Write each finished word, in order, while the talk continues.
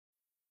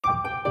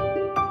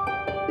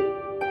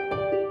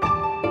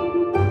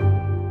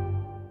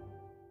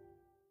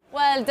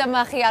Wel,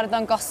 dyma chi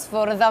arddon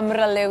gosfwrdd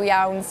amryliw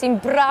iawn, sy'n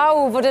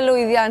braw fod y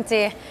lwyddiant i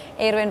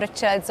Eirwyn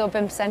Richards o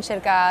 500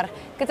 Sir Gar.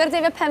 Gyda'r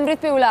Defaid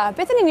Penfrith Biwla,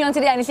 beth yn union ti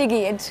wedi ennill i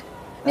gyd?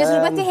 Neu oes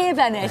rhywbeth i heb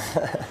ennill?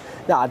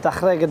 Na,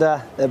 dechrau gyda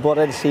y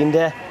bored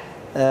llunde,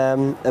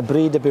 y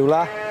bryd y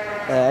Beulah,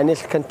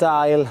 ennill cynta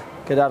ail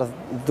gyda'r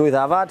dwy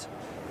ddafad,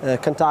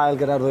 cynta ail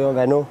gyda'r ddwy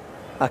o'n fenw,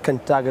 a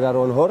cynta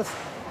gyda'r o'n hwrdd.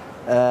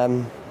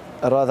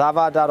 Yr o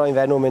ddafad a'r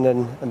o'n fenw mynd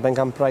yn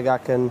Bencampwraig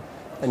ac yn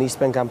is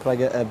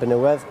Bencampwraig y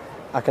Benywedd,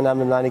 ac yn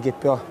aml ymlaen i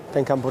gipio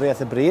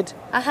pencampwriaeth y bryd.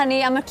 A hynny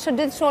am y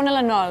trydydd tro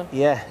nolynol?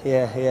 Ie.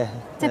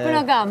 Tipyn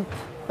o gamp?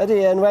 Ydy,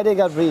 enwedig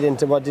ar bryd hyn,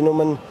 dyn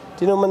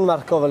nhw'n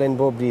marco fel un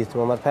bob dydd.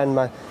 Mae'r pen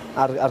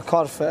a'r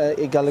corff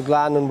i gael y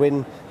glan yn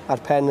wyn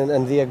a'r pen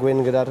yn ddi a gwyn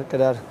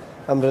gyda'r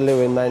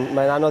amryliw un.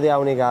 Mae'n anodd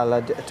iawn i gael.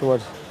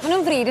 Maen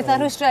nhw'n fryd eitha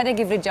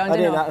rhwystredig i fridio, ond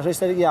dyn nhw? Ydy,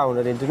 rhwystredig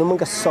iawn. Dyn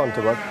nhw'n gyson,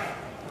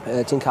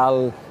 ti'n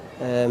cael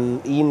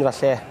un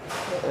falle,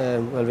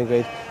 wel fi'n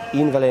gweud,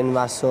 un fel un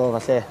mas o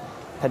falle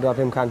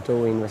 400-500 o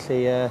un.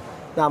 Felly,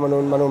 na, maen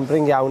nhw'n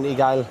bring iawn i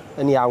gael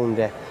yn iawn,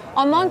 de.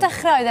 Ond mae'n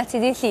dechrau oedd ati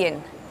di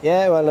llun? Ie,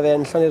 wel, na fe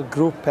enllon i'r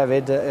grŵp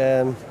hefyd,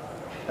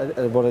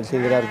 y bored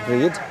llun gyda'r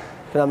bryd.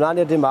 Gyda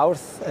ymlaen i'r dim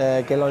Mawrth,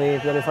 gelon ni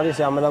ffodus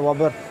iawn, mae'n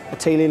wobr y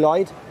teulu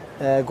Lloyd,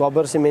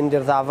 gwobr sy'n mynd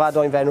i'r ddafad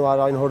o'n fenw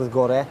a'r o'n hwrdd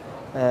gorau,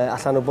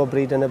 allan o bob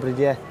bryd yn y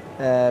brydiau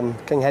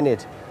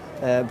cynghenid,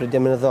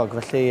 brydiau mynyddog.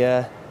 Felly,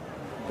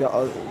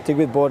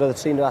 digwydd bod oedd y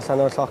trin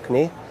allan o'r lloc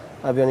ni,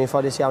 a buon ni'n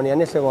ffodus iawn i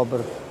ennill y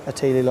wobr y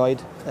teulu Lloyd,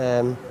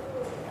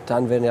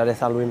 dan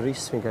feirniadaeth Alwyn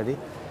Rhys, fi'n credu.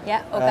 Ie,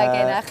 o gael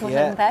genach, mwyn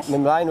yn pell.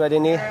 Mynd mlaen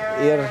wedyn ni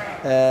i'r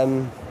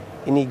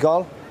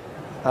unigol,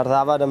 a'r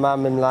ddafad yma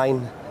mynd mlaen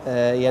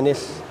i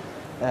ennill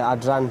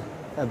adran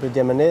y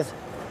brydiau mynydd,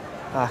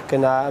 ac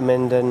yna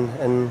mynd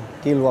yn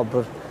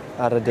gilwobr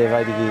ar y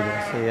defaid i gyd.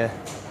 Felly,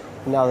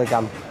 yna oedd y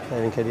gamp,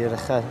 fi'n credu, yr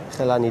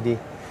uchel ni di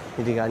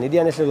gael. Ni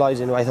di ennill y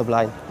Lloyd unwaith o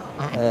blaen.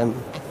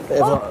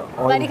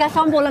 Mae wedi cael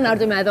llon bol yna,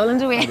 dwi'n meddwl, yn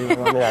dwi?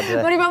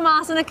 Mae wedi bod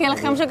mas yn y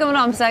cylch am sio gyfer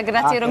amser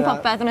gyda ti rhwng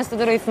popeth yn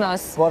ystod yr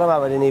wythnos. Bore yma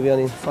wedyn ni,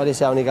 ni'n ffodus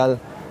iawn i gael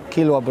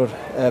cilwobr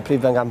prif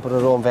bencampwr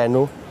yr o'n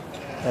fenw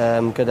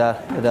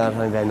gyda'r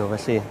o'n fenw.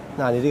 Felly,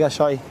 na, ni wedi cael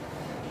sioi.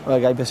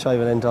 Wel, gai beth sioi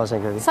fel un dos,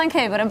 sa'n credu. Sa'n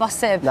cefer yn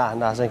bosib?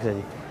 Na, sa'n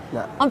credu.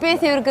 Ond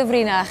beth yw'r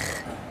gyfrinach?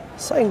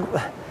 Sa'n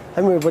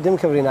mwyn bod dim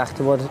cyfrinach,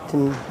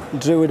 ti'n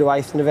drwyd y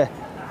waith yn y fe.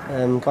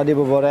 Godi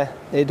bod bore,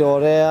 neud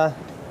ore a...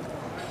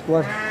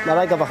 Mae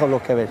rai gael bach o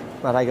lwc hefyd.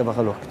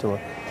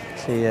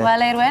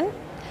 Wel, Eirwyn,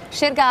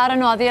 Sir Gar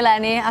yn noddi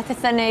eleni a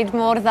pethau wneud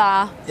mor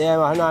dda. Ie,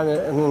 mae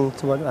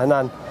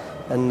hynna'n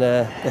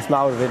beth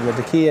mawr fyd. Mae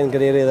dy ci yn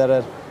gyreirydd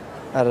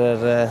ar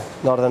yr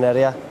Northern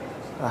Area.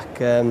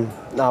 Ac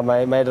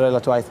mae'n rhoi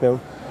lot o waith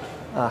mewn.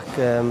 Ac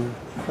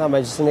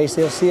mae'n jyst yn neis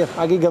i'r sir.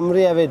 Ac i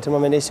Gymru hefyd.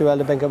 Mae'n neis i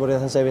weld y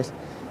bencampwriaeth yn sefyll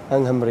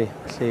yng Nghymru.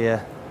 Felly,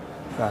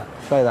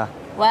 sioe dda.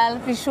 Wel,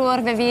 fi'n siŵr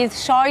fe fydd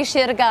sioe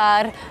Sir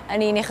Gar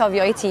yn un i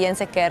chofio i ti yn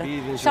sicr.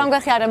 Sio'n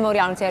gwerchiadau mawr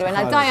iawn ti, Eirwyn,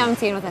 a da iawn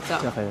ti unwaith eto.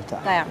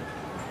 Da iawn.